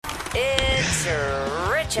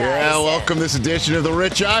It's Rich Eisen. Yeah, welcome this edition of the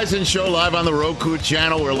Rich Eisen Show, live on the Roku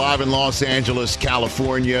channel. We're live in Los Angeles,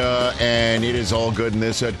 California, and it is all good in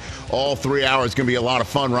this. All 3 hours going to be a lot of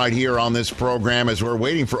fun right here on this program as we're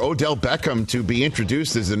waiting for Odell Beckham to be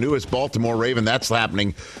introduced as the newest Baltimore Raven. That's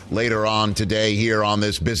happening later on today here on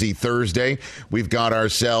this busy Thursday. We've got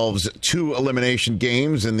ourselves 2 elimination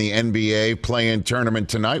games in the NBA play-in tournament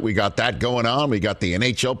tonight. We got that going on. We got the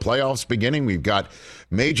NHL playoffs beginning. We've got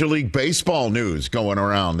Major League Baseball news going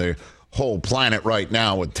around the whole planet right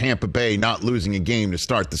now, with Tampa Bay not losing a game to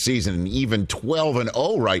start the season and even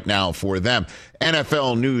 12-0 right now for them.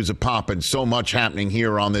 NFL news a popping, so much happening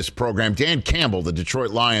here on this program. Dan Campbell, the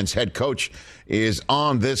Detroit Lions head coach, is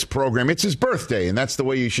on this program. It's his birthday, and that's the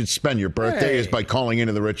way you should spend your birthday, is by calling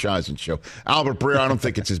into the Rich Eisen Show. Albert Breer, I don't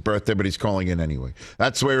think it's his birthday, but he's calling in anyway.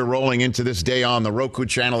 That's the way we're rolling into this day on the Roku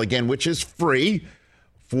channel again, which is free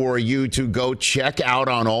for you to go check out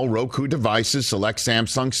on all Roku devices, select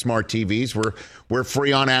Samsung smart TVs. We're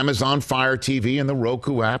free on Amazon Fire TV and the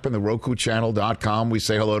Roku app and the RokuChannel.com. We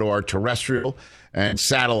say hello to our terrestrial and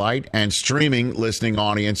satellite and streaming listening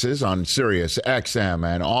audiences on Sirius XM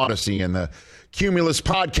and Odyssey and the Cumulus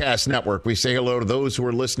Podcast Network. We say hello to those who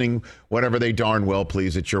are listening, whatever they darn well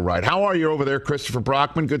please at your right. How are you over there, Christopher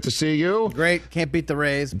Brockman? Good to see you. Great. Can't beat the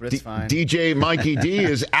Rays, but it's fine. DJ Mikey D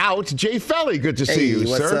is out. Jay Felly, good to see you,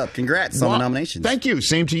 what's sir. up? Congrats on the nominations. Thank you.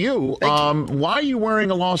 Same to you. Why are you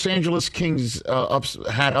wearing a Los Angeles Kings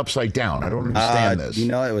hat upside down? I don't understand this. You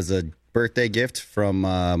know, it was a birthday gift from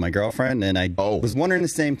my girlfriend, and I was wondering the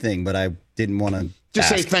same thing, but I didn't want to just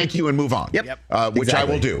say thank you and move on. Yep. Which exactly. I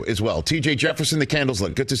will do as well. TJ Jefferson, the candles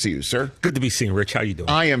lit. Good to see you, sir. Good to be seen, Rich. How you doing?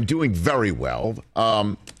 I am doing very well.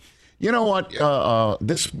 You know what?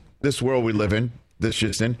 This world we live in, this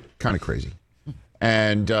shit's in, kind of crazy.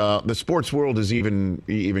 And the sports world is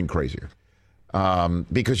even crazier.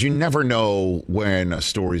 Because you never know when a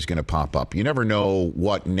story's going to pop up. You never know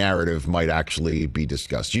what narrative might actually be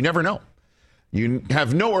discussed. You never know. You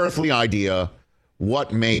have no earthly idea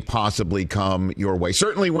what may possibly come your way.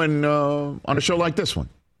 Certainly when on a show like this one.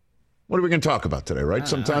 What are we going to talk about today, right?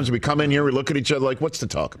 Sometimes we come in here, we look at each other like, what's to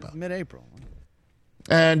talk about? Mid-April.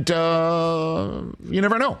 And you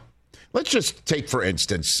never know. Let's just take, for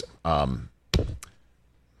instance, the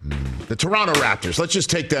Toronto Raptors. Let's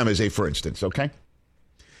just take them as a for instance, okay?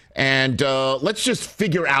 And let's just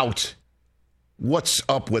figure out what's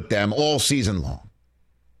up with them all season long.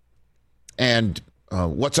 And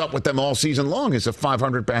what's up with them all season long is a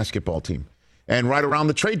 500 basketball team. And right around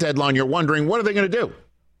the trade deadline, you're wondering, what are they going to do?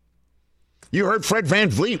 You heard Fred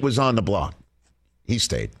VanVleet was on the block. He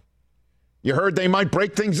stayed. You heard they might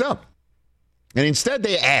break things up. And instead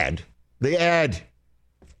they add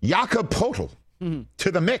Jakob Poeltl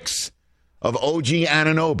to the mix of OG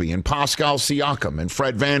Anunoby and Pascal Siakam and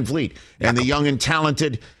Fred VanVleet and the young and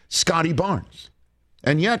talented Scotty Barnes.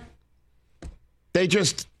 And yet they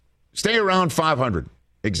just stay around 500.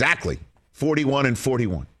 Exactly.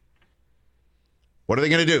 41-41. What are they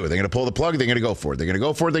going to do? Are they going to pull the plug? Are they going to go for it? They're going to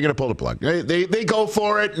go for it. They're going to pull the plug. They go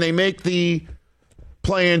for it, and they make the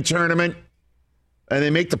play-in tournament. And they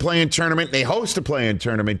make the play-in tournament. They host a play-in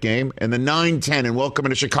tournament game. And the 9-10 and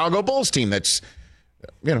welcoming a Chicago Bulls team that's,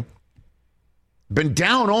 been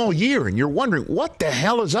down all year. And you're wondering, what the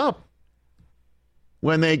hell is up?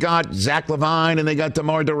 When they got Zach LaVine and they got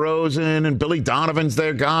DeMar DeRozan and Billy Donovan's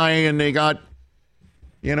their guy and they got,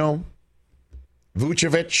 Vucevic.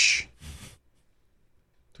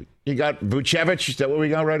 You got Vucevic? Is that what we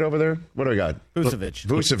got right over there? What do we got?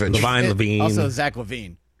 Vucevic. Levine. Also Zach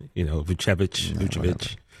LaVine.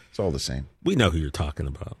 Vucevic. It's all the same. We know who you're talking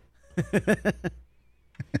about.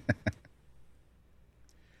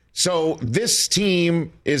 So this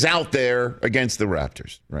team is out there against the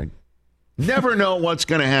Raptors, right? Never know what's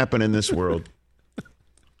going to happen in this world.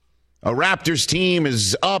 A Raptors team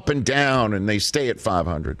is up and down, and they stay at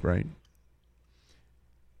 500, right?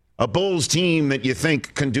 A Bulls team that you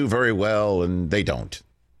think can do very well, and they don't.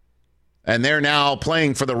 And they're now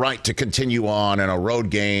playing for the right to continue on in a road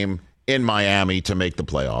game in Miami to make the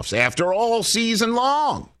playoffs. After all season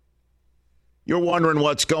long, you're wondering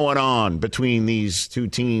what's going on between these two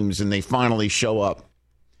teams, and they finally show up.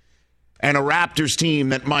 And a Raptors team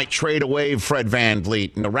that might trade away Fred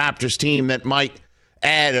VanVleet, and a Raptors team that might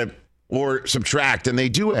add or subtract, and they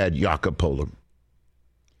do add Jakob Poeltl.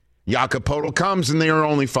 Jakob Poeltl comes, and they are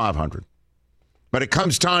only 500. But it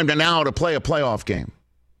comes time to play a playoff game.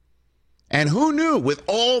 And who knew, with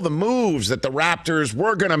all the moves that the Raptors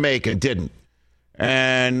were going to make and didn't,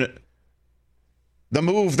 and the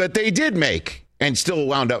move that they did make and still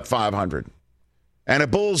wound up 500, and a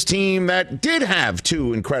Bulls team that did have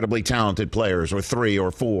 2 incredibly talented players, or 3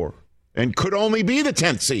 or 4, and could only be the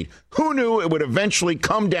 10th seed. Who knew it would eventually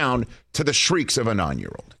come down to the shrieks of a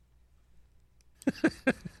 9-year-old?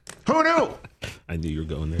 Who knew? I knew you were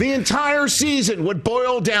going there. The entire season would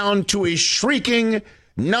boil down to a shrieking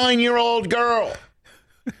 9-year-old girl.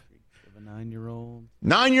 A 9-year-old.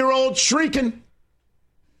 9-year-old shrieking.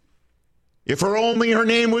 If her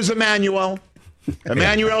name was Emmanuel.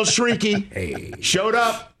 Emmanuel Shrieky showed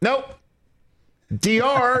up. Nope.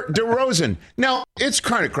 DeMar DeRozan. Now, it's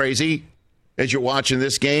kind of crazy as you're watching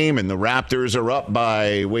this game and the Raptors are up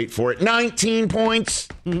by, wait for it, 19 points.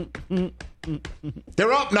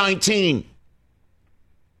 They're up 19.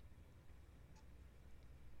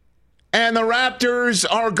 And the Raptors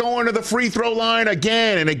are going to the free throw line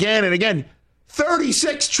again and again and again.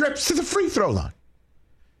 36 trips to the free throw line.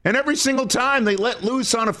 And every single time they let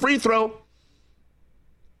loose on a free throw,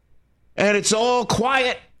 and it's all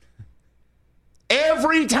quiet.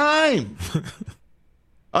 Every time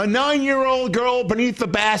a 9-year-old girl beneath the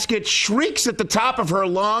basket shrieks at the top of her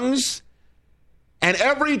lungs, and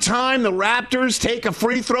every time the Raptors take a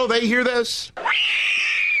free throw, they hear this.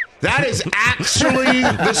 That is actually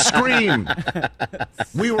the scream.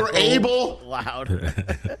 We were able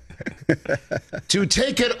to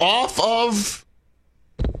take it off of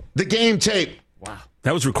the game tape. Wow.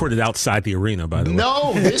 That was recorded outside the arena, by the way.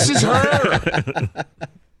 No, this is her.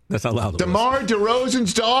 That's how loud it was. DeMar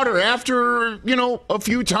DeRozan's daughter, after, a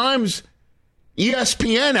few times,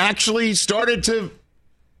 ESPN actually started to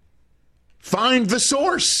find the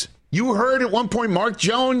source. You heard at one point Mark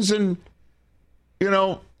Jones and,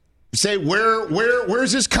 say,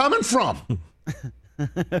 where's this coming from?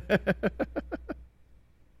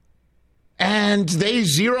 And they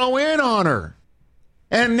zero in on her.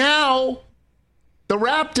 And now the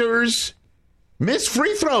Raptors miss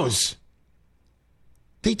free throws.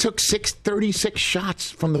 They took 36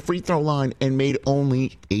 shots from the free throw line and made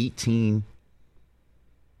only 18.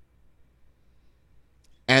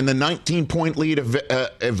 And the 19-point lead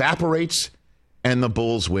evaporates, and the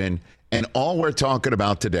Bulls win. And all we're talking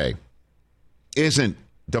about today isn't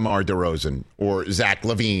DeMar DeRozan or Zach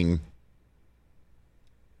LaVine.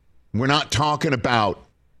 We're not talking about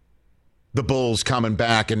the Bulls coming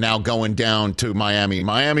back and now going down to Miami.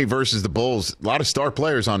 Miami versus the Bulls. A lot of star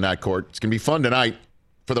players on that court. It's going to be fun tonight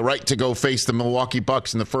for the right to go face the Milwaukee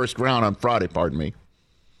Bucks in the first round on Friday, pardon me.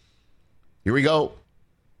 Here we go.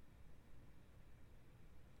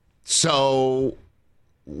 So,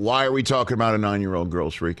 why are we talking about a 9-year-old girl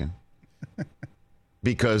shrieking?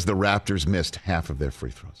 Because the Raptors missed half of their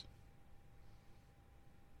free throws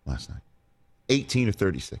last night. 18 of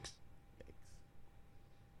 36.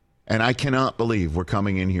 And I cannot believe we're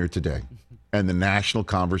coming in here today and the national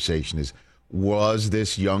conversation is, was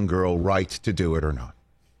this young girl right to do it or not?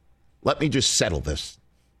 Let me just settle this.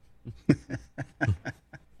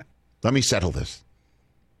 Let me settle this.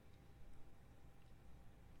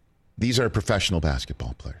 These are professional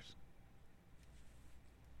basketball players.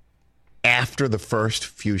 After the first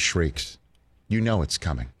few shrieks, you know it's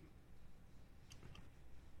coming.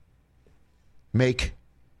 Make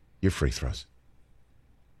your free throws.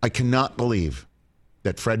 I cannot believe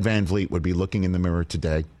that Fred VanVleet would be looking in the mirror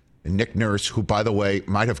today. And Nick Nurse, who, by the way,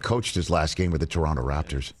 might have coached his last game with the Toronto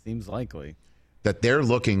Raptors. Seems likely. That they're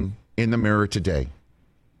looking in the mirror today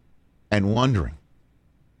and wondering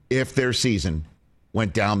if their season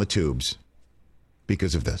went down the tubes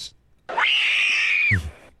because of this.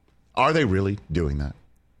 Are they really doing that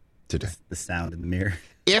today? The sound in the mirror.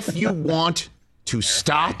 If you want to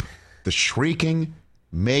stop the shrieking,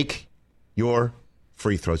 make your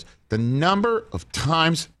free throws. The number of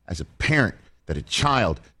times as a parent that a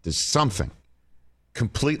child does something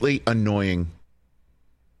completely annoying,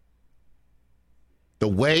 the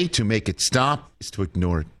way to make it stop is to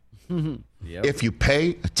ignore it. Yep. If you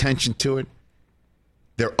pay attention to it,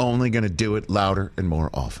 they're only going to do it louder and more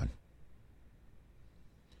often.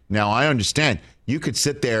 Now, I understand. You could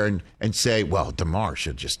sit there and say, well, DeMar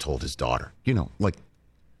should have just told his daughter. Like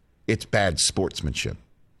it's bad sportsmanship.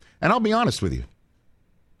 And I'll be honest with you.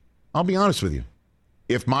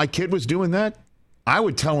 If my kid was doing that, I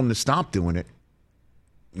would tell him to stop doing it.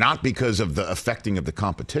 Not because of the affecting of the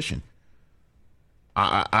competition.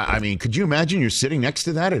 I mean, could you imagine you're sitting next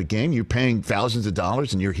to that at a game, you're paying thousands of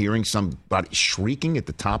dollars, and you're hearing somebody shrieking at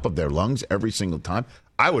the top of their lungs every single time?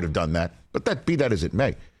 I would have done that, but be that as it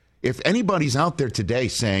may. If anybody's out there today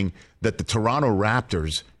saying that the Toronto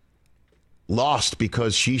Raptors lost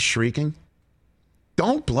because she's shrieking,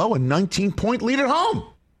 don't blow a 19-point lead at home.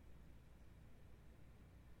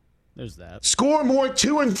 There's that. Score more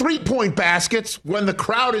 2- and 3-point baskets when the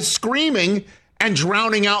crowd is screaming and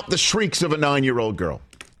drowning out the shrieks of a 9-year-old girl.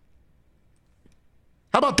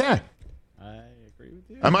 How about that?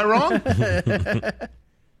 Am I wrong?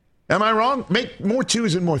 Am I wrong? Make more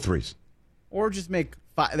 2s and more 3s. Or just make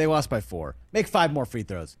 5. They lost by 4. Make 5 more free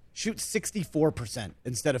throws. Shoot 64%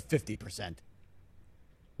 instead of 50%.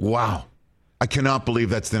 Wow. I cannot believe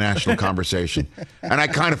that's the national conversation. And I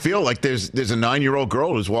kind of feel like there's a 9-year-old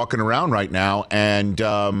girl who's walking around right now, and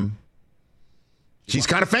she's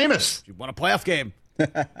kind of famous. She won a playoff game.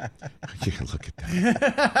 Yeah, look at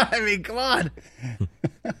that. I mean, come on.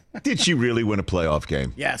 Did she really win a playoff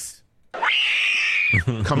game? Yes.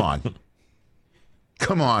 Come on.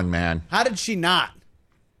 Come on, man. How did she not?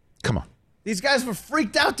 Come on. These guys were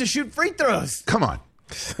freaked out to shoot free throws. Come on.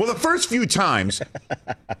 Well, the first few times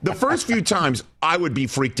I would be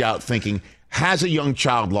freaked out thinking, has a young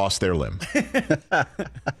child lost their limb?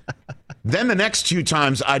 Then the next few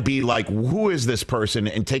times I'd be like, who is this person?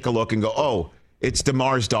 And take a look and go, oh, it's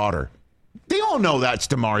DeMar's daughter. They all know that's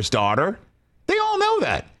DeMar's daughter. They all know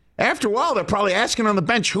that. After a while, they're probably asking on the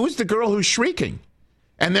bench, who's the girl who's shrieking?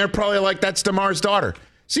 And they're probably like, that's DeMar's daughter.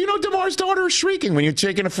 So you know DeMar's daughter is shrieking when you're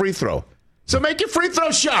taking a free throw. So make your free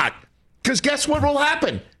throw shot. Because guess what will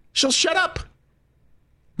happen? She'll shut up.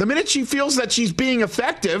 The minute she feels that she's being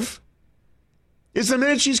effective is the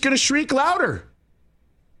minute she's going to shriek louder.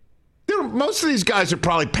 Most of these guys are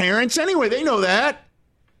probably parents anyway. They know that.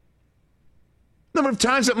 Number of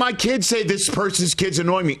times that my kids say this person's kids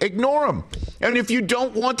annoy me. Ignore them. And if you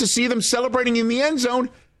don't want to see them celebrating in the end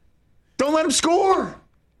zone, don't let them score.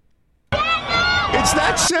 It's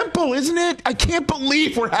that simple, isn't it? I can't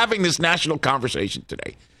believe we're having this national conversation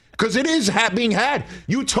today. Because it is being had.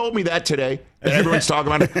 You told me that today, and everyone's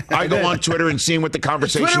talking about it. I go on Twitter and seeing what the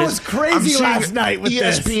conversation Twitter was is. crazy last night with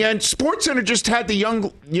ESPN. this. SportsCenter just had the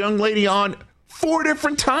young lady on 4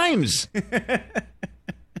 different times. The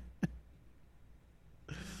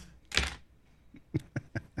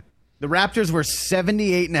Raptors were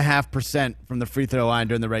 78.5% from the free throw line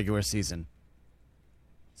during the regular season.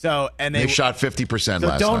 So and they shot 50% last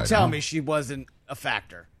night. So don't tell me she wasn't a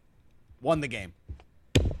factor. Won the game.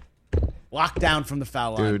 Locked down from the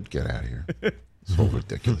foul line. Dude, get out of here. It's so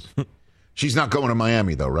ridiculous. She's not going to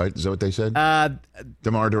Miami, though, right? Is that what they said?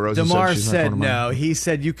 DeMar DeRozan DeMar said she's said not going to Miami? no. He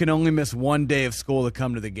said you can only miss 1 day of school to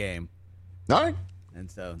come to the game. All right. And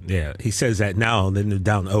so yeah, he says that now, then they're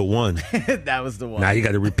down 0-1. that was the one. Now you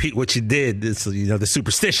got to repeat what you did. This, the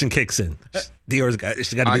superstition kicks in. Dior's got to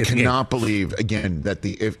be. I cannot believe again that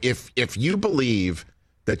if you believe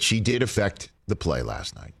that she did affect the play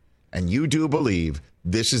last night, and you do believe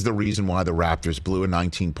this is the reason why the Raptors blew a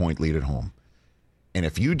 19-point lead at home, and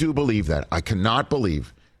if you do believe that, I cannot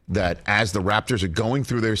believe that as the Raptors are going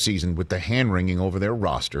through their season with the hand-wringing over their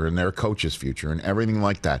roster and their coach's future and everything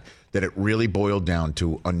like that, that it really boiled down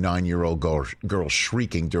to a 9-year-old girl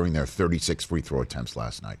shrieking during their 36 free throw attempts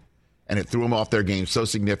last night. And it threw them off their game so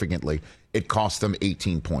significantly, it cost them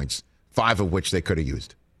 18 points, 5 of which they could have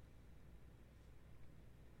used.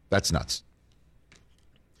 That's nuts.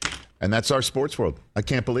 And that's our sports world. I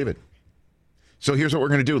can't believe it. So here's what we're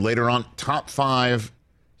going to do later on. Top 5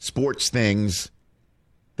 sports things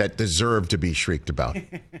that deserve to be shrieked about.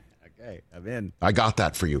 Okay, I'm in. I got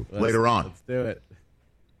that for you later on. Let's do it.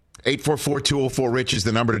 844-204-RICH is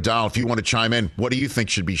the number to dial if you want to chime in. What do you think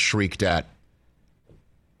should be shrieked at?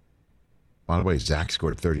 By the way, Zach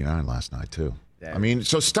scored 39 last night, too. Damn. I mean,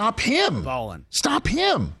 so stop him. Balling. Stop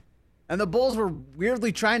him. And the Bulls were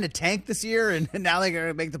weirdly trying to tank this year, and now they're going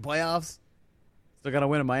to make the playoffs. Still got to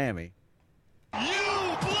win in Miami.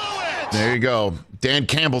 You blew it! There you go. Dan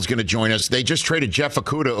Campbell's going to join us. They just traded Jeff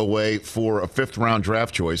Okudah away for a 5th-round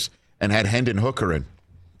draft choice and had Hendon Hooker in.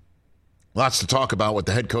 Lots to talk about with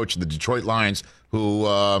the head coach of the Detroit Lions, who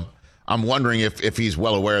I'm wondering if he's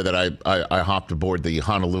well aware that I hopped aboard the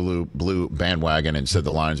Honolulu Blue bandwagon and said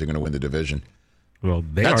the Lions are going to win the division. Well,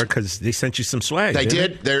 are because they sent you some swag. They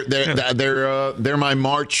did. They're my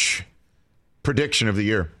March prediction of the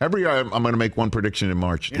year. Every year I'm going to make one prediction in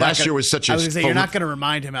March. Last year was such a. I was going to say you're not going to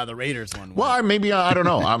remind him how the Raiders won. Well, maybe I don't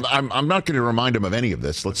know. I'm not going to remind him of any of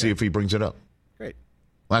this. Let's see if he brings it up. Great.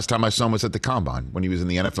 Last time I saw him was at the Combine when he was in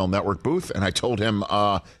the NFL Network booth, and I told him,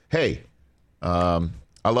 "Hey, I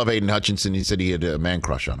love Aiden Hutchinson." He said he had a man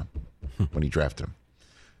crush on him when he drafted him.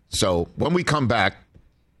 So when we come back,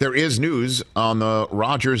 there is news on the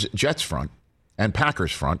Rodgers-Jets front and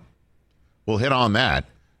Packers front. We'll hit on that.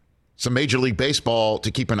 Some Major League Baseball to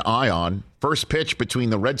keep an eye on. First pitch between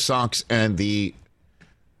the Red Sox and the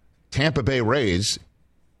Tampa Bay Rays,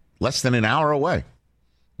 less than an hour away.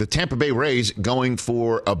 The Tampa Bay Rays going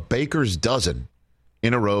for a baker's dozen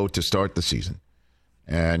in a row to start the season.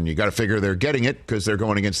 And you got to figure they're getting it because they're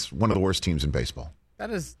going against one of the worst teams in baseball. That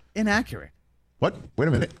is inaccurate. What? Wait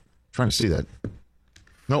a minute. I'm trying to see that.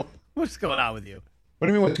 No. What's going on with you? What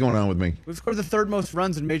do you mean, what's going on with me? We've scored the third most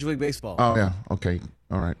runs in Major League Baseball. Oh, yeah. Okay.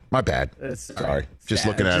 All right. My bad. Sorry. Just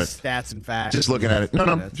looking at it. Stats and facts. Just looking at it.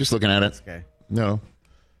 No. Just looking at it. That's okay. No.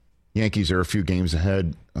 Yankees are a few games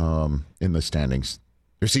ahead in the standings.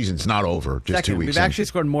 Their season's not over. Just 2 weeks. We've actually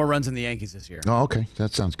scored more runs than the Yankees this year. Oh, okay.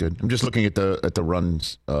 That sounds good. I'm just looking at the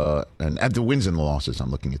runs and at the wins and the losses. I'm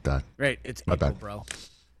looking at that. Great. It's My April, bad. bro.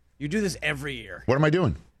 You do this every year. What am I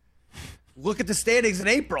doing? Look at the standings in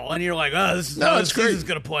April, and you're like, oh, this season's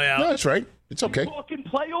going to play out. No, that's right. It's okay. Fucking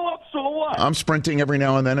playoffs or what? I'm sprinting every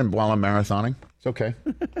now and then while I'm marathoning. It's okay.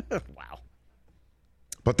 Wow.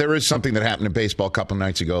 But there is something that happened in baseball a couple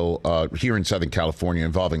nights ago here in Southern California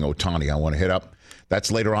involving Ohtani I want to hit up. That's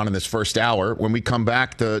later on in this first hour. When we come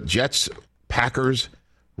back, the Jets, Packers,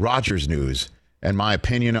 Rodgers news, and my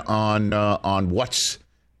opinion on what's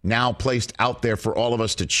now placed out there for all of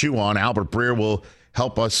us to chew on. Albert Breer will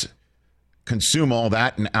help us consume all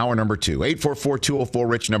that in hour number 2.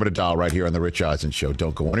 844-204-RICH, number to dial right here on The Rich Eisen Show.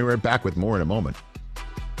 Don't go anywhere. Back with more in a moment.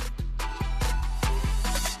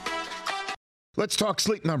 Let's talk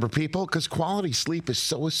Sleep Number, people, because quality sleep is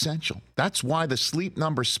so essential. That's why the Sleep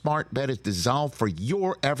Number smart bed is designed for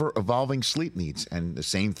your ever-evolving sleep needs, and the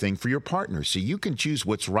same thing for your partner, so you can choose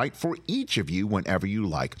what's right for each of you whenever you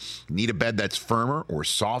like. Need a bed that's firmer or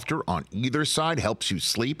softer on either side, helps you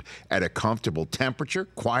sleep at a comfortable temperature,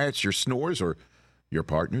 quiets your snores or your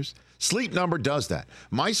partner's? Sleep Number does that.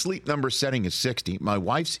 My Sleep Number setting is 60. My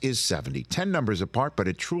wife's is 70. 10 numbers apart, but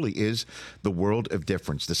it truly is the world of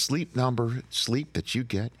difference. The Sleep Number sleep that you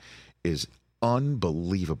get is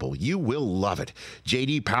unbelievable. You will love it.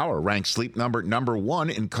 J.D. Power ranks Sleep Number number 1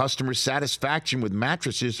 in customer satisfaction with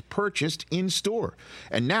mattresses purchased in store.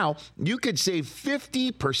 And now you could save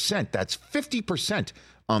 50%. That's 50%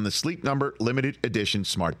 on the Sleep Number limited edition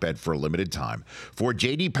smart bed for a limited time. For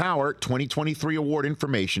J.D. Power 2023 award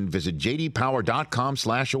information, visit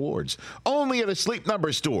jdpower.com/awards. Only at a Sleep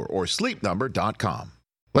Number store or sleepnumber.com.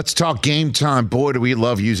 Let's talk Game Time. Boy, do we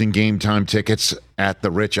love using Game Time tickets at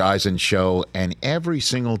the Rich Eisen Show. And every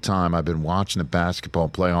single time I've been watching the basketball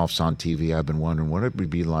playoffs on TV, I've been wondering what it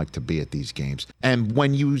would be like to be at these games. And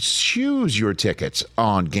when you choose your tickets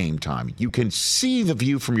on Game Time, you can see the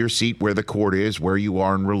view from your seat where the court is, where you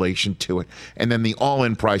are in relation to it. And then the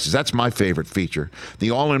all-in prices. That's my favorite feature.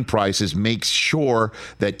 The all-in prices makes sure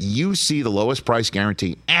that you see the lowest price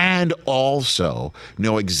guarantee and also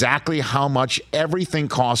know exactly how much everything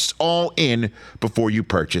costs all in before you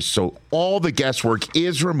purchase. So all the guesswork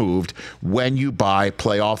is removed when you buy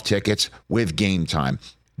playoff tickets with Game Time.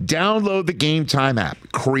 Download the Game Time app,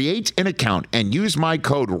 create an account, and use my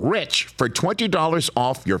code RICH for $20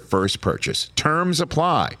 off your first purchase. Terms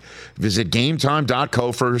apply. Visit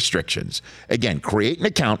GameTime.co for restrictions. Again, create an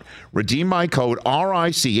account, redeem my code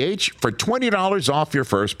RICH for $20 off your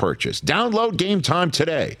first purchase. Download Game Time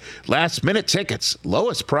today. Last minute tickets,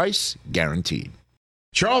 lowest price guaranteed.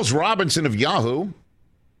 Charles Robinson of Yahoo.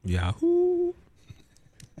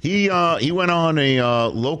 He went on a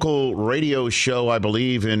local radio show, I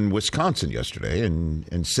believe, in Wisconsin yesterday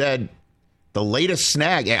and said the latest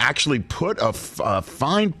snag, actually put a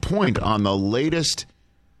fine point on the latest,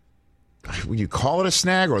 would you call it a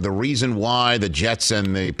snag, or the reason why the Jets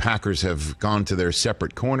and the Packers have gone to their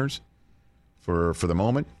separate corners for the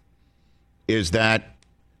moment, is that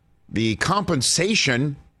the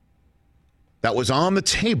compensation that was on the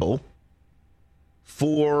table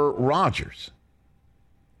for Rodgers,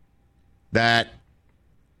 that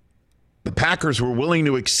the Packers were willing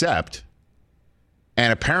to accept,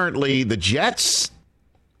 and apparently the Jets,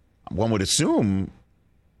 one would assume,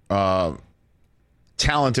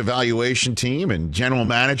 talent evaluation team and general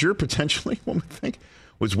manager, potentially, one would think,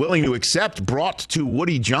 was willing to accept, brought to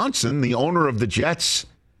Woody Johnson, the owner of the Jets,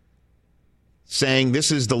 saying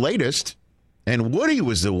this is the latest, and Woody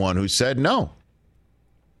was the one who said no.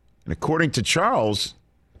 And according to Charles,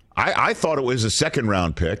 I thought it was a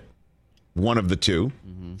second-round pick, one of the two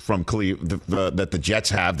from Cleveland that the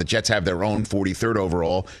Jets have. The Jets have their own 43rd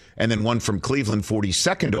overall, and then one from Cleveland,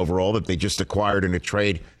 42nd overall, that they just acquired in a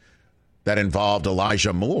trade that involved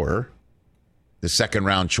Elijah Moore, the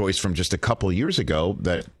second-round choice from just a couple years ago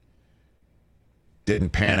that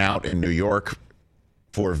didn't pan out in New York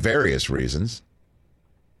for various reasons.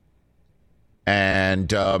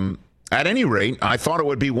 And at any rate, I thought it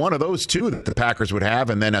would be one of those two that the Packers would have,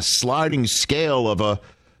 and then a sliding scale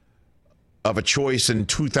of a choice in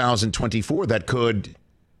 2024 that could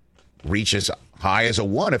reach as high as a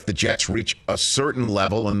 1 if the Jets reach a certain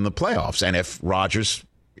level in the playoffs and if Rodgers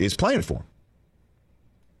is playing for them.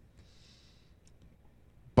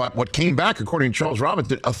 But what came back, according to Charles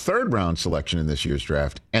Robinson, a third-round selection in this year's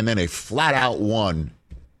draft and then a flat-out 1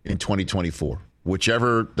 in 2024.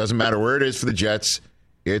 whichever, doesn't matter where it is for the Jets,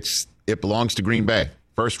 it belongs to Green Bay.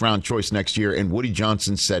 First round choice next year. And Woody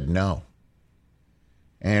Johnson said no.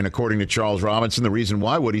 And according to Charles Robinson, the reason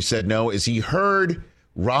why Woody said no is he heard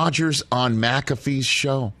Rodgers on McAfee's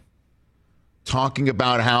show talking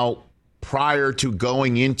about how prior to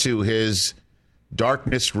going into his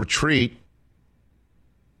darkness retreat,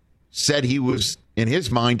 said he was, in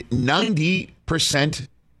his mind, 90%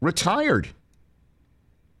 retired.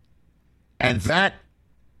 And that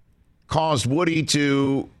caused Woody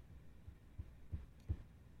to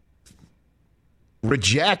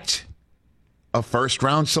reject a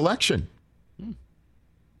first-round selection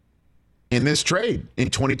in this trade in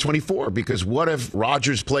 2024. Because what if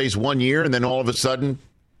Rodgers plays 1 year and then all of a sudden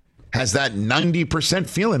has that 90%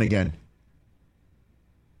 feeling again?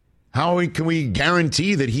 How can we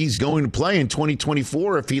guarantee that he's going to play in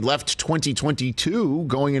 2024 if he left 2022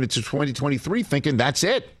 going into 2023 thinking that's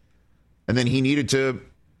it? And then he needed to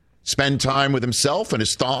spend time with himself and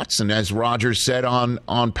his thoughts. And as Rodgers said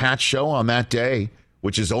on Pat's show on that day,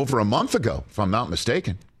 which is over a month ago, if I'm not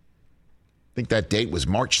mistaken. I think that date was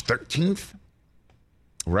March 13th,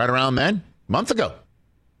 right around then, a month ago,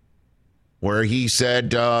 where he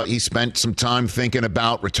said he spent some time thinking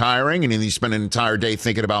about retiring, and then he spent an entire day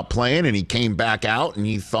thinking about playing, and he came back out and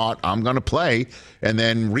he thought, I'm going to play, and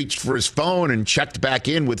then reached for his phone and checked back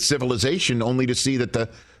in with civilization only to see that the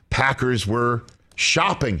Packers were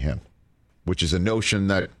shopping him, which is a notion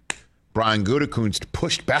that Brian Gutekunst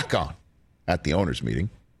pushed back on at the owners' meeting.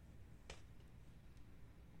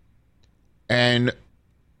 And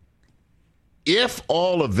if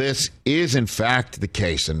all of this is in fact the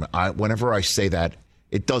case, and whenever I say that,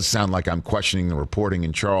 it does sound like I'm questioning the reporting,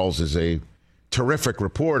 and Charles is a terrific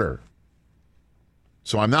reporter.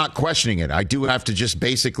 So I'm not questioning it. I do have to just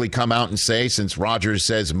basically come out and say, since Rodgers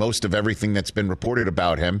says most of everything that's been reported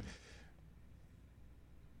about him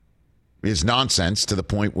is nonsense, to the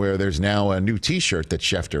point where there's now a new T-shirt that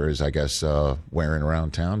Schefter is, I guess, wearing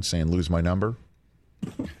around town saying, lose my number.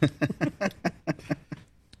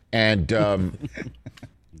 And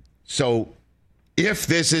so if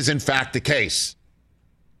this is in fact the case,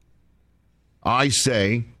 I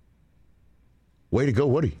say, way to go,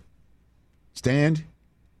 Woody. Stand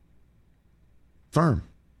firm.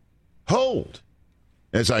 Hold,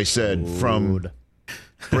 as I said from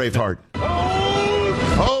Braveheart.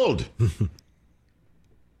 Hold.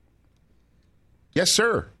 Yes,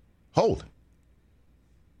 sir. Hold.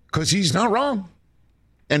 Because he's not wrong.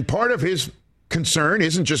 And part of his concern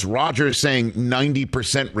isn't just Rodgers saying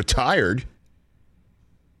 90% retired.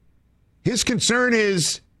 His concern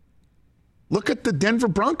is, look at the Denver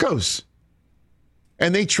Broncos.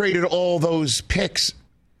 And they traded all those picks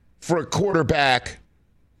for a quarterback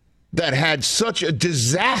that had such a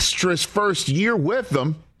disastrous first year with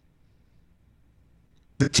them.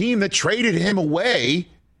 The team that traded him away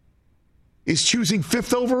is choosing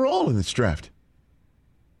 5th overall in this draft.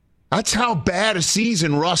 That's how bad a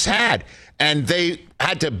season Russ had. And they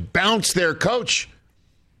had to bounce their coach.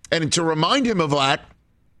 And to remind him of that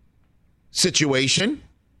situation,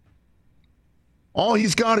 all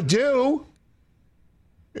he's got to do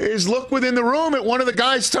is look within the room at one of the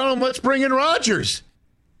guys telling him, let's bring in Rodgers.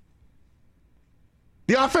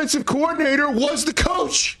 The offensive coordinator was the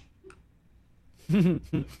coach.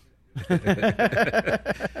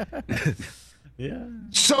 Yeah.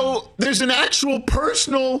 So there's an actual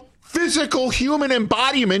personal, physical, human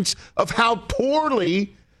embodiment of how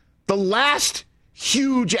poorly the last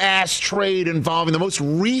huge ass trade involving, the most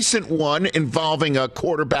recent one involving a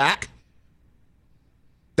quarterback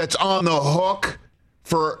that's on the hook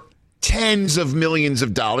for tens of millions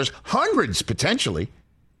of dollars, hundreds potentially.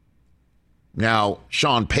 Now,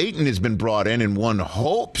 Sean Payton has been brought in, and one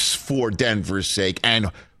hopes for Denver's sake and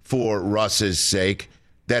for Russ's sake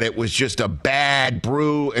that it was just a bad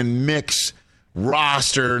brew and mix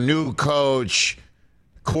roster, new coach,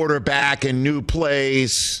 quarterback, and new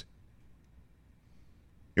place.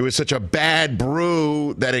 It was such a bad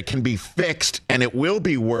brew that it can be fixed, and it will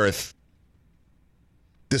be worth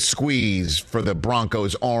the squeeze for the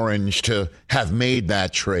Broncos orange to have made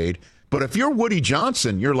that trade. But if you're Woody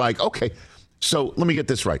Johnson, you're like, okay, so let me get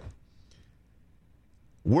this right.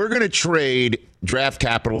 We're going to trade draft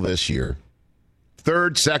capital this year.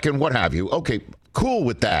 Third, second, what have you. Okay, cool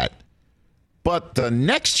with that. But the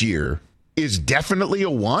next year is definitely a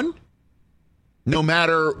 1? No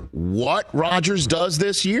matter what Rodgers does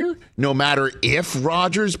this year? No matter if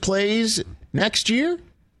Rodgers plays next year?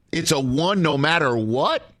 It's a 1 no matter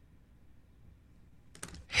what?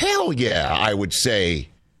 Hell yeah, I would say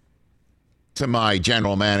to my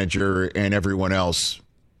general manager and everyone else,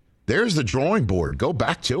 there's the drawing board. Go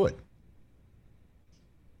back to it.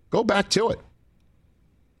 Go back to it.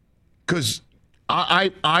 Because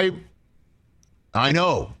I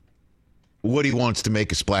know Woody wants to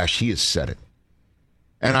make a splash. He has said it.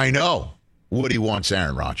 And I know Woody wants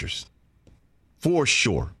Aaron Rodgers. For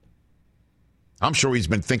sure. I'm sure he's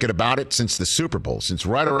been thinking about it since the Super Bowl, since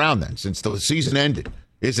right around then, since the season ended.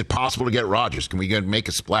 Is it possible to get Rodgers? Can we make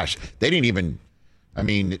a splash? They didn't even,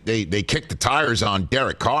 they kicked the tires on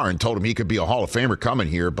Derek Carr and told him he could be a Hall of Famer coming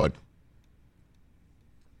here, but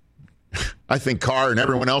I think Carr and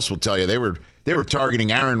everyone else will tell you they were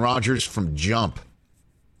targeting Aaron Rodgers from jump.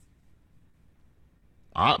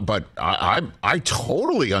 But I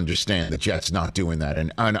totally understand the Jets not doing that.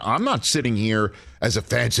 And I'm not sitting here as a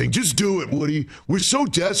fan saying, just do it, Woody. We're so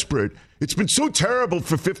desperate. It's been so terrible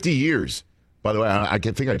for 50 years. By the way, I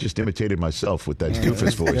think I just imitated myself with that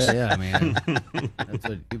doofus voice. Yeah, man. That's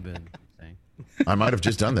what you've been saying. I might have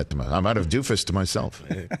just done that I might have doofus to myself.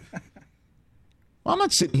 Well, I'm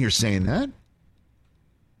not sitting here saying that.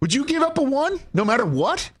 Would you give up a one no matter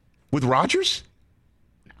what with Rodgers?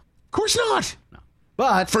 No. Of course not. No.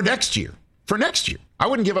 But for next year. I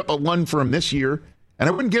wouldn't give up a one for him this year, and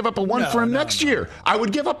I wouldn't give up a one for him next year. I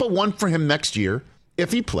would give up a one for him next year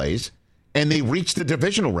if he plays and they reach the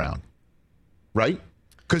divisional round. Right?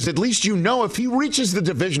 Because at least if he reaches the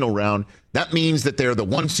divisional round, that means that they're the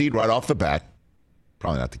one seed right off the bat.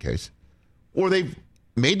 Probably not the case. Or they've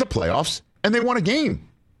made the playoffs and they won a game,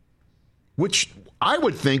 which I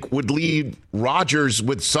would think would leave Rodgers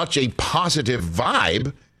with such a positive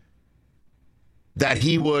vibe that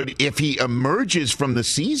he would, if he emerges from the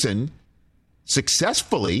season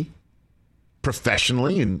successfully,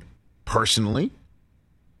 professionally and personally,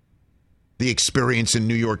 the experience in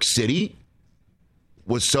New York City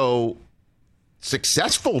was so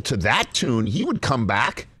successful to that tune, he would come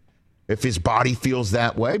back if his body feels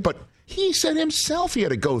that way. But he said himself he had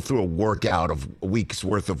to go through a week's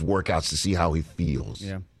worth of workouts to see how he feels.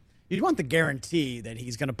 Yeah. You'd want the guarantee that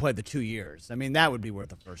he's going to play the 2 years. I mean, that would be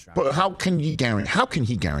worth a first round. But how can he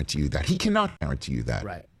guarantee you that? He cannot guarantee you that.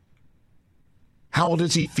 Right. How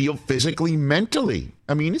does he feel physically, mentally?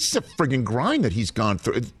 I mean, this is a friggin' grind that he's gone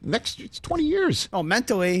through. It's 20 years. Oh,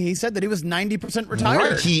 mentally, he said that he was 90%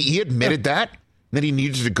 retired. Right. He admitted that he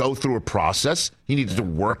needed to go through a process. He needed to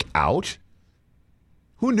work out.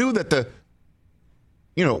 Who knew that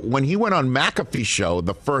when he went on McAfee's show,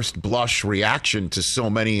 the first blush reaction to so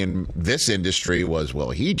many in this industry was,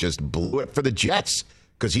 well, he just blew it for the Jets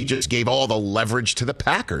because he just gave all the leverage to the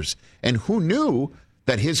Packers. And who knew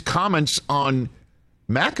that his comments on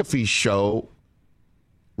McAfee's show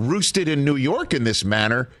roosted in New York in this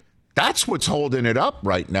manner? That's what's holding it up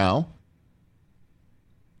right now.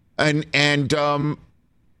 And I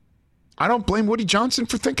don't blame Woody Johnson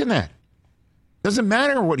for thinking that. Doesn't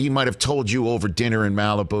matter what he might have told you over dinner in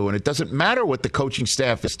Malibu, and it doesn't matter what the coaching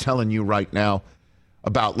staff is telling you right now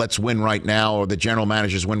about let's win right now or the general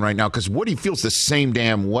managers win right now, because Woody feels the same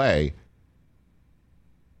damn way.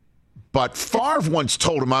 But Favre once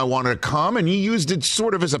told him I wanted to come, and he used it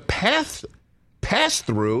sort of as a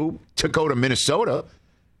pass-through to go to Minnesota.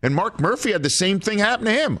 And Mark Murphy had the same thing happen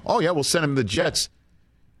to him. Oh, yeah, we'll send him to the Jets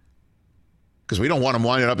because we don't want him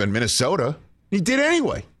winding up in Minnesota. He did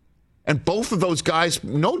anyway. And both of those guys,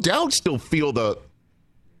 no doubt, still feel the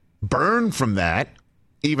burn from that,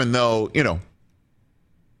 even though,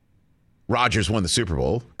 Rodgers won the Super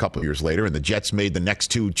Bowl a couple of years later, and the Jets made the next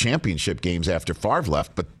two championship games after Favre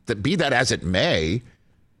left. But be that as it may,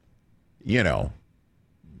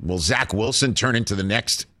 will Zach Wilson turn into the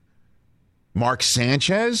next Mark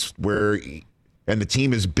Sanchez, and the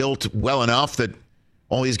team is built well enough that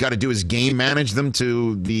all he's got to do is game manage them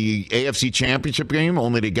to the AFC Championship game,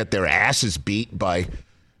 only to get their asses beat by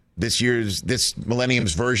this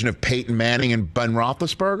millennium's version of Peyton Manning and Ben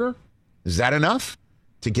Roethlisberger? Is that enough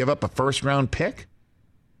to give up a first-round pick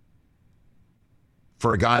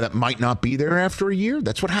for a guy that might not be there after a year?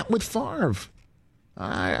 That's what happened with Favre.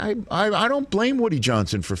 I don't blame Woody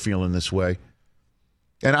Johnson for feeling this way.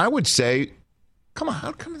 And I would say, come on,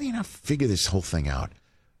 how come they not figure this whole thing out?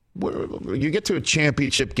 You get to a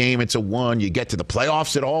championship game, it's a 1. You get to the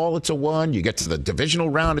playoffs at all, it's a 1. You get to the divisional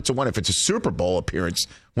round, it's a 1. If it's a Super Bowl appearance,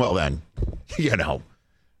 well then,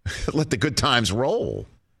 let the good times roll.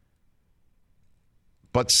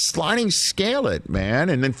 But sliding scale it, man,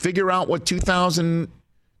 and then figure out what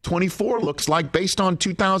 2024 looks like based on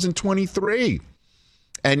 2023.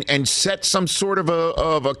 And set some sort of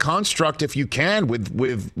a construct, if you can,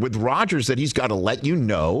 with Rodgers that he's got to let you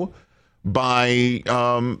know by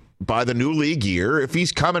the new league year if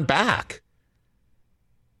he's coming back.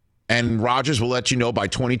 And Rodgers will let you know by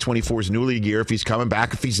 2024's new league year if he's coming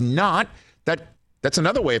back. If he's not, that That's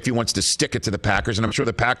another way if he wants to stick it to the Packers. And I'm sure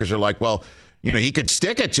the Packers are like, well, he could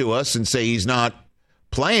stick it to us and say he's not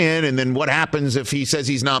playing. And then what happens if he says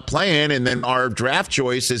he's not playing and then our draft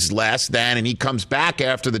choice is less than, and he comes back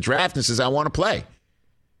after the draft and says, I want to play.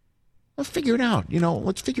 Well, figure it out.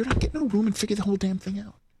 Let's figure it out. Get in a room and figure the whole damn thing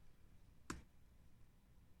out.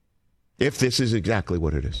 If this is exactly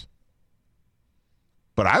what it is.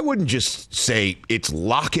 But I wouldn't just say it's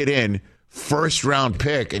lock it in, first round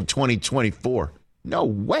pick in 2024. No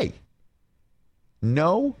way.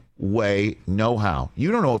 No way, no how.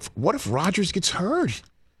 You don't know what if Rodgers gets hurt?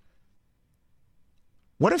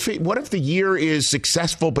 What if the year is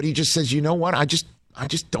successful, but he just says, you know what? I just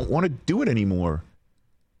don't want to do it anymore.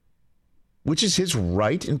 Which is his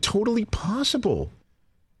right and totally possible.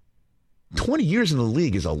 20 years in the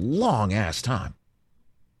league is a long ass time.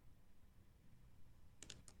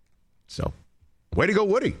 So, way to go,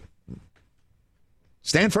 Woody.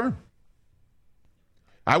 Stand firm.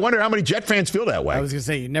 I wonder how many Jet fans feel that way. I was going to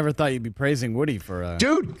say, you never thought you'd be praising Woody for a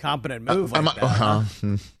competent move like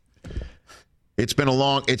that. It's been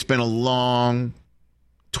a long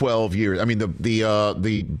 12 years. I mean,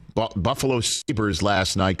 the Buffalo Sabres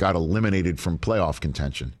last night got eliminated from playoff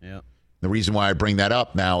contention. Yeah. The reason why I bring that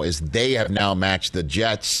up now is they have now matched the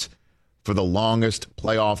Jets for the longest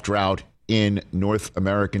playoff drought in North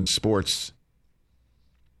American sports.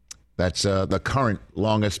 That's the current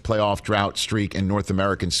longest playoff drought streak in North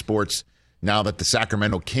American sports, now that the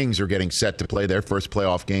Sacramento Kings are getting set to play their first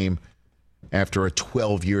playoff game after a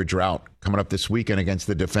 12-year drought coming up this weekend against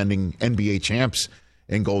the defending NBA champs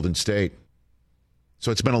in Golden State.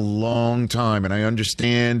 So it's been a long time, and I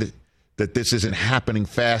understand that this isn't happening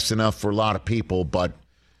fast enough for a lot of people, but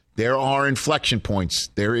there are inflection points.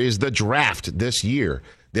 There is the draft this year.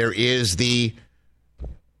 There is the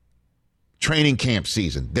training camp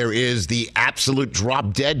season. There is the absolute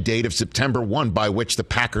drop-dead date of September 1 by which the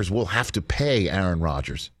Packers will have to pay Aaron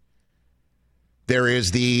Rodgers. There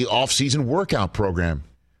is the off-season workout program,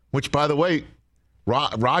 which, by the way,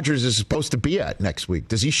 Rodgers is supposed to be at next week.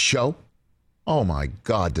 Does he show? Oh, my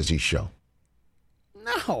God, does he show?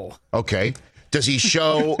 No. Okay. Does he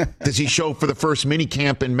show for the first mini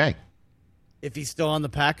camp in May? If he's still on the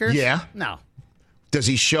Packers? Yeah. No. Does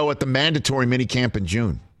he show at the mandatory mini camp in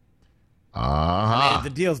June? I mean, the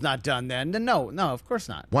deal's not done then. No, of course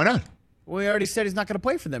not. Why not? We already said he's not going to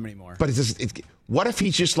play for them anymore. But what if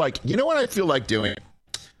he's just like, you know what I feel like doing?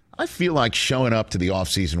 I feel like showing up to the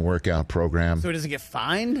off-season workout program. So he doesn't get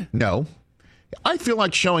fined? No. I feel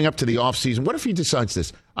like showing up to the off-season. What if he decides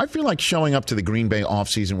this? I feel like showing up to the Green Bay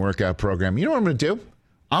off-season workout program. You know what I'm going to do?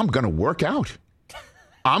 I'm going to work out.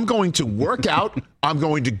 I'm going to work out. I'm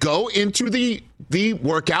going to go into the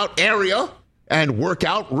workout area and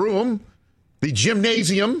workout room, the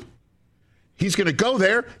gymnasium. He's going to go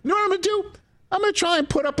there. You know what I'm going to do? I'm going to try and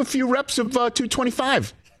put up a few reps of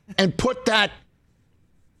 225 and put that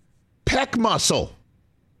pec muscle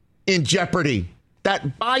in jeopardy.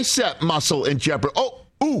 That bicep muscle in jeopardy. Oh,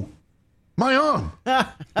 ooh, my arm.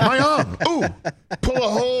 My arm. Ooh, pull a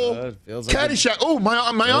whole caddyshack. Oh, my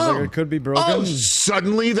arm. Like it could be broken. Oh,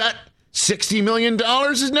 suddenly that $60 million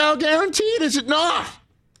is now guaranteed, is it not?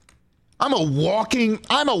 I'm a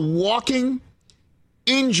walking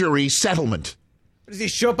injury settlement. Does he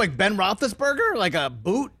show up like Ben Roethlisberger? Like a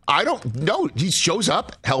boot? I don't know. He shows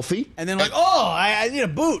up healthy. And then I need a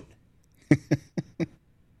boot.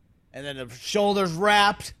 And then the shoulders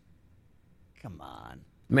wrapped. Come on.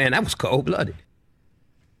 Man, that was cold-blooded.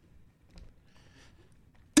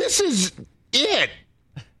 This is it.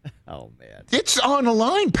 Oh, man. It's on the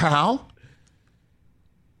line, pal.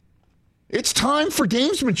 It's time for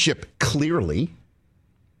gamesmanship, clearly.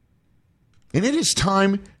 And it is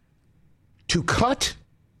time to cut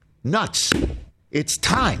nuts. It's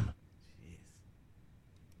time.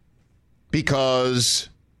 Because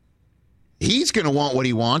he's going to want what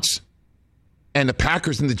he wants, and the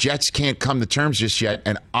Packers and the Jets can't come to terms just yet.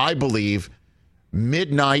 And I believe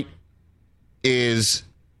midnight is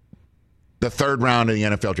the third round of the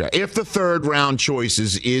NFL draft. If the third round choice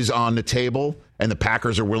is on the table and the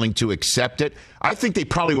Packers are willing to accept it, I think they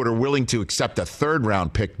probably would are willing to accept a third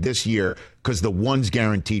round pick this year because the one's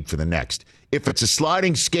guaranteed for the next. If it's a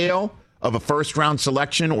sliding scale of a first round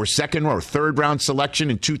selection or second or third round selection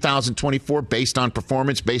in 2024 based on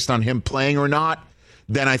performance, based on him playing or not,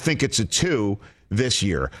 then I think it's a 2 this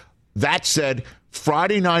year. That said,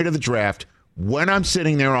 Friday night of the draft, when I'm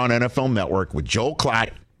sitting there on NFL Network with Joel Klatt,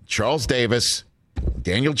 Charles Davis,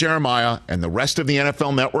 Daniel Jeremiah, and the rest of the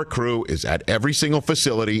NFL Network crew is at every single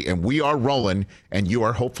facility, and we are rolling, and you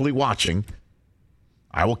are hopefully watching.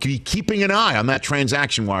 I will be keeping an eye on that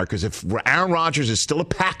transaction wire because if Aaron Rodgers is still a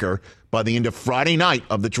Packer by the end of Friday night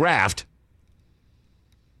of the draft,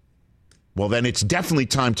 well, then it's definitely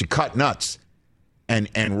time to cut nuts.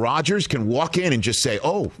 And Rodgers can walk in and just say,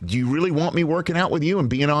 oh, do you really want me working out with you and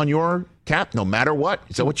being on your cap no matter what?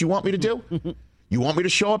 Is that what you want me to do? You want me to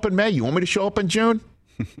show up in May? You want me to show up in June?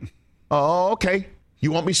 Oh, okay.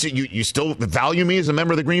 You want me to you still value me as a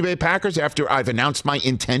member of the Green Bay Packers after I've announced my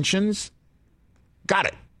intentions? Got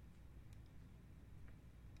it.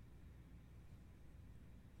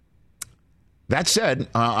 That said,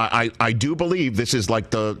 I do believe this is like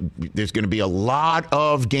there's going to be a lot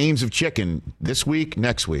of games of chicken this week,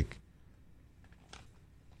 next week.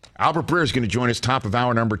 Albert Breer is going to join us top of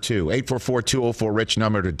hour number 2. 844-204-RICH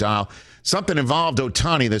number to dial. Something involved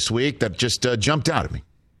Ohtani this week that just jumped out at me.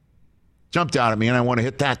 And I want to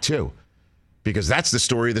hit that too. Because that's the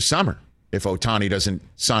story of the summer if Ohtani doesn't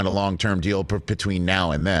sign a long-term deal between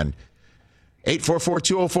now and then.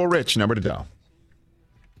 844-204-RICH number to dial.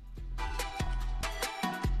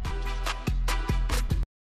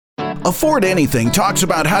 Afford Anything talks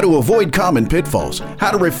about how to avoid common pitfalls, how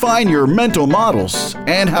to refine your mental models,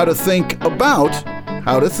 and how to think about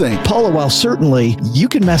how to think. Paula, while certainly you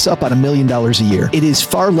can mess up on $1 million a year, it is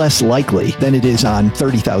far less likely than it is on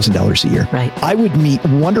 $30,000 a year. Right. I would meet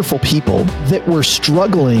wonderful people that were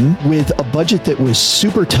struggling with a budget that was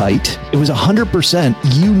super tight. It was 100%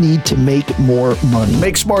 you need to make more money.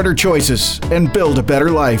 Make smarter choices and build a better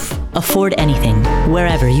life. Afford Anything,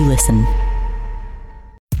 wherever you listen.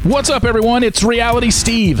 What's up, everyone? It's Reality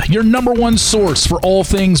Steve, your number one source for all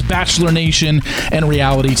things Bachelor Nation and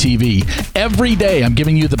reality TV. Every day, I'm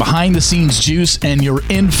giving you the behind-the-scenes juice and your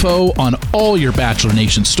info on all your Bachelor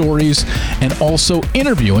Nation stories, and also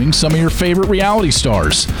interviewing some of your favorite reality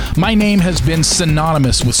stars. My name has been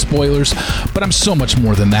synonymous with spoilers, but I'm so much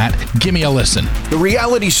more than that. Give me a listen. The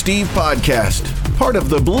Reality Steve Podcast, part of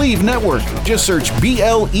the Believe Network. Just search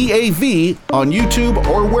BLEAV on YouTube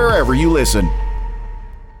or wherever you listen.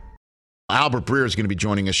 Albert Breer is going to be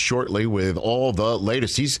joining us shortly with all the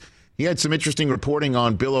latest. He had some interesting reporting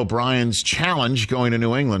on Bill O'Brien's challenge going to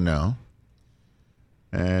New England now.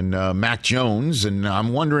 And Mac Jones. And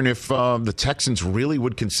I'm wondering if the Texans really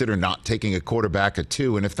would consider not taking a quarterback at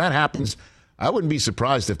 2. And if that happens, I wouldn't be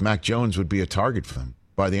surprised if Mac Jones would be a target for them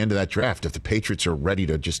by the end of that draft, if the Patriots are ready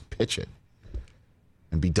to just pitch it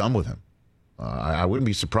and be done with him. I wouldn't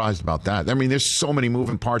be surprised about that. I mean, there's so many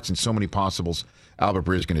moving parts and so many possibles. Albert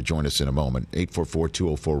Breer is going to join us in a moment.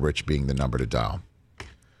 844-204-RICH being the number to dial.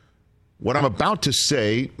 What I'm about to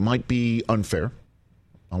say might be unfair.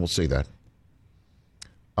 I will say that.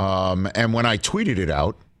 And when I tweeted it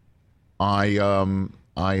out, I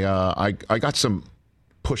got some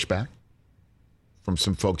pushback from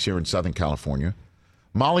some folks here in Southern California.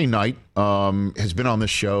 Molly Knight has been on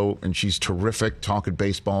this show, and she's terrific talking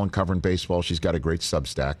baseball and covering baseball. She's got a great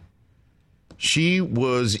Substack. She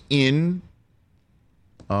was in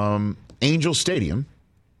Angel Stadium.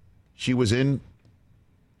 She was in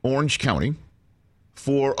Orange County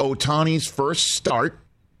for Ohtani's first start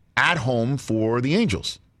at home for the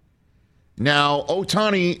Angels. Now,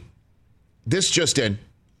 Ohtani, this just in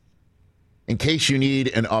case you need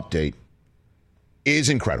an update, is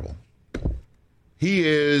incredible. He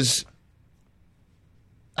is,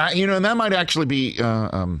 and that might actually be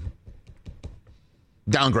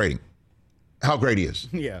downgrading how great he is.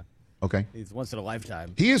 Yeah. Okay. He's once in a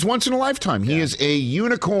lifetime. He is once in a lifetime. He is a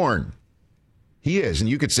unicorn. He is. And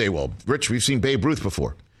you could say, well, Rich, we've seen Babe Ruth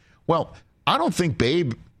before. Well, I don't think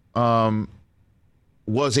Babe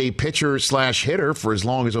was a pitcher/hitter for as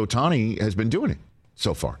long as Ohtani has been doing it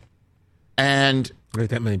so far. And there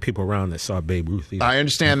ain't that many people around that saw Babe Ruth either. I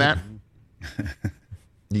understand that.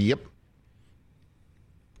 Yep.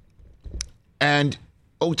 And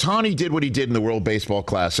Ohtani did what he did in the World Baseball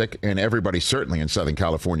Classic, and everybody certainly in Southern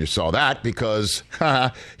California saw that because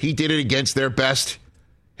he did it against their best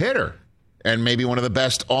hitter and maybe one of the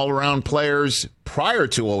best all-around players prior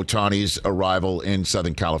to Ohtani's arrival in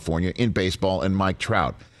Southern California in baseball, and Mike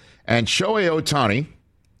Trout. And Shohei Ohtani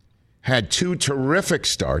had 2 terrific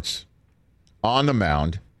starts on the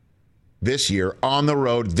mound this year on the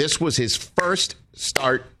road. This was his first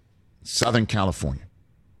start in Southern California.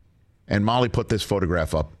 And Molly put this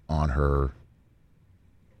photograph up on her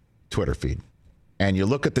Twitter feed. And you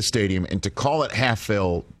look at the stadium, and to call it half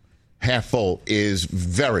full is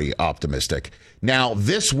very optimistic. Now,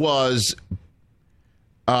 this was,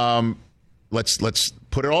 let's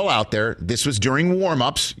put it all out there. This was during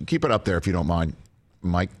warm-ups. Keep it up there if you don't mind,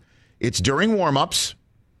 Mike. It's during warm-ups,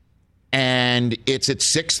 and it's at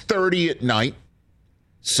 6:30 at night.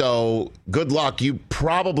 So good luck. You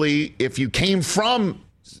probably, if you came from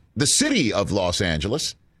the city of Los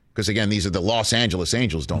Angeles, because, again, these are the Los Angeles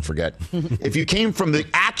Angels, don't forget. If you came from the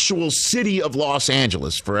actual city of Los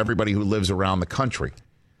Angeles, for everybody who lives around the country,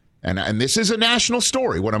 and this is a national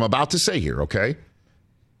story, what I'm about to say here, okay?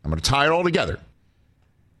 I'm going to tie it all together.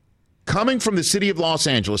 Coming from the city of Los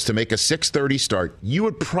Angeles to make a 6:30 start, you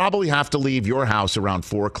would probably have to leave your house around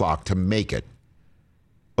 4 o'clock to make it,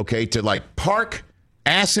 okay? To, like, park,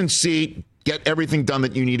 ass in seat, get everything done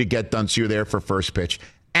that you need to get done so you're there for first pitch.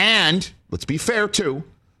 And, let's be fair, too,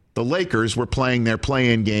 the Lakers were playing their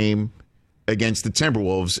play-in game against the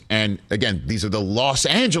Timberwolves. And, again, these are the Los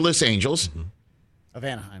Angeles Angels. Of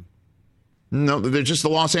Anaheim. No, they're just the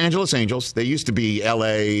Los Angeles Angels. They used to be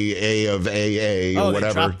L.A. of AA or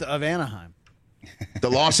whatever. They dropped of Anaheim. The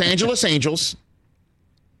Los Angeles Angels.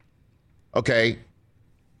 Okay.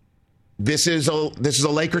 This is a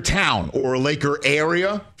Laker town or a Laker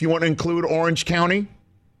area, if you want to include Orange County.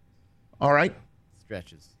 All right.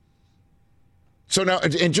 Stretches. So now,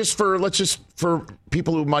 and for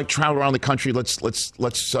people who might travel around the country, let's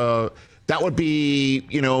that would be,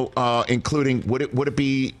 including, would it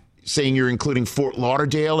be saying you're including Fort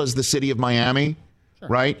Lauderdale as the city of Miami, sure,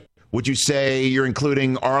 right? Would you say you're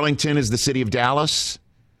including Arlington as the city of Dallas?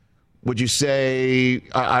 Would you say,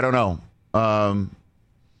 I don't know,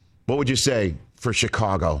 what would you say for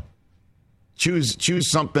Chicago? Choose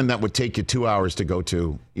something that would take you 2 hours to go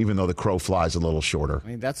to, even though the crow flies a little shorter. I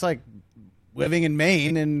mean, that's like living in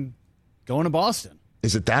Maine and going to Boston.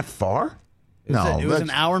 Is it that far? It was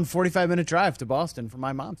an hour and 45-minute drive to Boston from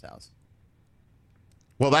my mom's house.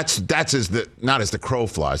 Well, that's not as the crow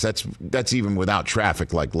flies. That's even without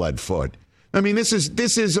traffic like lead foot. I mean, this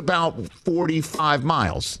is about 45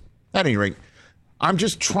 miles. At any rate, I'm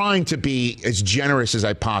just trying to be as generous as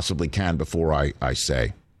I possibly can before I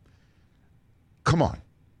say, come on.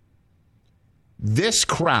 This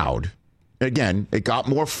crowd, again, it got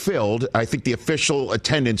more filled. I think the official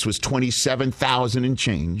attendance was 27,000 and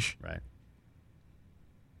change. Right.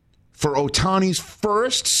 For Ohtani's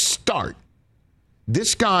first start.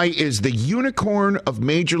 This guy is the unicorn of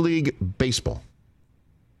Major League Baseball.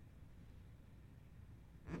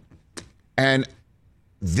 And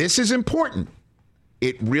this is important.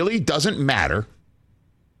 It really doesn't matter.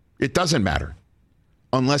 It doesn't matter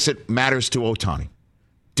unless it matters to Ohtani.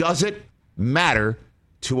 Does it matter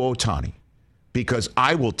to Ohtani? Because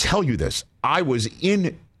I will tell you this. I was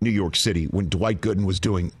in New York City when Dwight Gooden was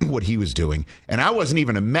doing what he was doing, and I wasn't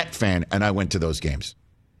even a Met fan, and I went to those games.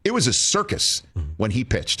 It was a circus when he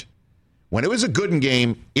pitched. When it was a Gooden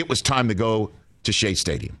game, it was time to go to Shea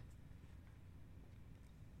Stadium.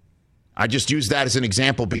 I just use that as an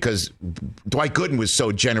example because Dwight Gooden was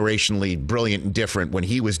so generationally brilliant and different when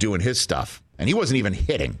he was doing his stuff. And he wasn't even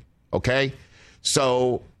hitting, okay?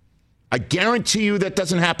 So I guarantee you that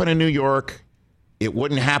doesn't happen in New York. It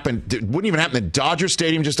wouldn't even happen in Dodger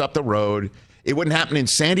Stadium just up the road. It wouldn't happen in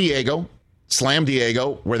San Diego, Slam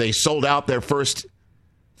Diego, where they sold out their first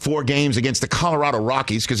 4 games against the Colorado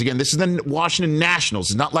Rockies, because, again, this is the Washington Nationals.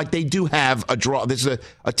 It's not like they do have a draw. This is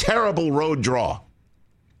a terrible road draw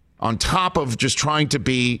on top of just trying to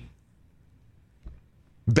be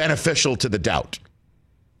beneficial to the doubt.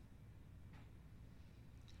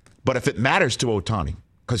 But if it matters to Ohtani,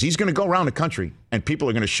 because he's going to go around the country and people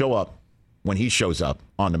are going to show up when he shows up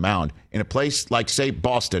on the mound in a place like, say,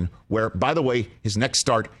 Boston, where, by the way, his next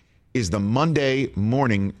start is the Monday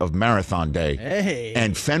morning of Marathon Day. Hey.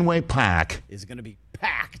 And Fenway Park is going to be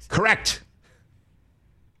packed. Correct.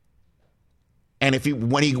 And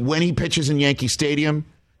when he pitches in Yankee Stadium,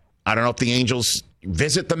 I don't know if the Angels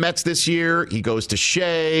visit the Mets this year. He goes to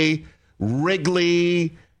Shea,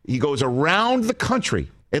 Wrigley. He goes around the country.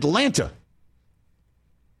 Atlanta.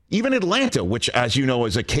 Even Atlanta, which, as you know,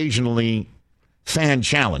 is occasionally fan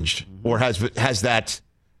challenged or has that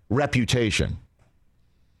reputation.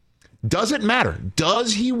 Does it matter?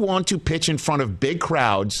 Does he want to pitch in front of big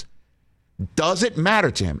crowds? Does it matter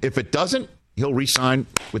to him? If it doesn't, he'll re-sign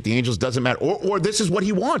with the Angels. Doesn't matter. Or this is what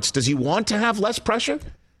he wants. Does he want to have less pressure?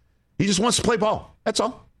 He just wants to play ball. That's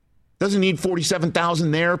all. Doesn't need 47,000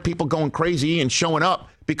 there, people going crazy and showing up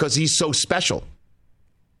because he's so special.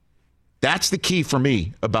 That's the key for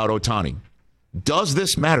me about Ohtani. Does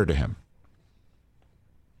this matter to him?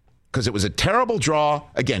 Because it was a terrible draw.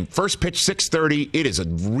 Again, first pitch 6:30. It is a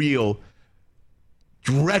real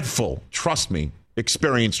dreadful, trust me,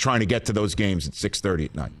 experience trying to get to those games at 6:30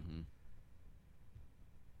 at night.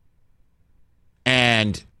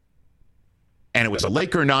 And it was a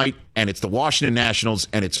Laker night, and it's the Washington Nationals,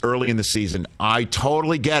 and it's early in the season. I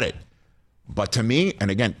totally get it. But to me, and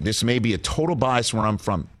again, this may be a total bias where I'm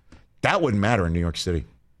from, that wouldn't matter in New York City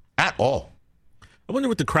at all. I wonder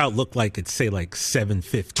what the crowd looked like at, say, like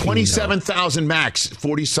 7:15. 27,000 max,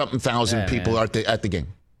 40-something thousand people are at the game.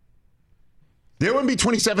 There wouldn't be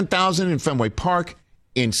 27,000 in Fenway Park,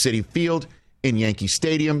 in Citi Field, in Yankee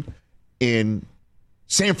Stadium, in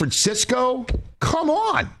San Francisco. Come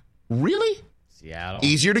on. Really? Seattle.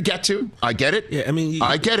 Easier to get to. I get it. Yeah, I mean,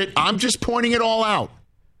 I get it. I'm just pointing it all out.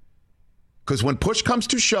 Because when push comes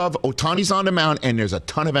to shove, Ohtani's on the mound, and there's a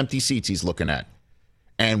ton of empty seats he's looking at.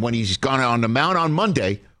 And when he's gone on the mound on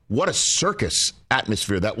Monday, what a circus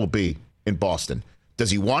atmosphere that will be in Boston.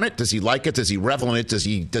 Does he want it? Does he like it? Does he revel in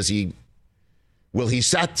it? Will he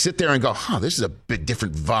sit there and go, this is a bit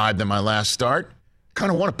different vibe than my last start?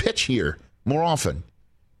 Kind of want to pitch here more often.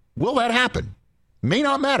 Will that happen? May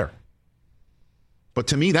not matter. But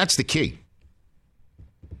to me, that's the key.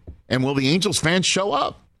 And will the Angels fans show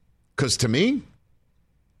up? Because to me,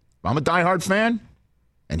 I'm a diehard fan,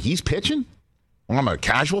 and he's pitching. Or I'm a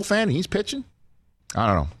casual fan, and he's pitching. I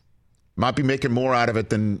don't know. Might be making more out of it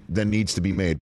than needs to be made.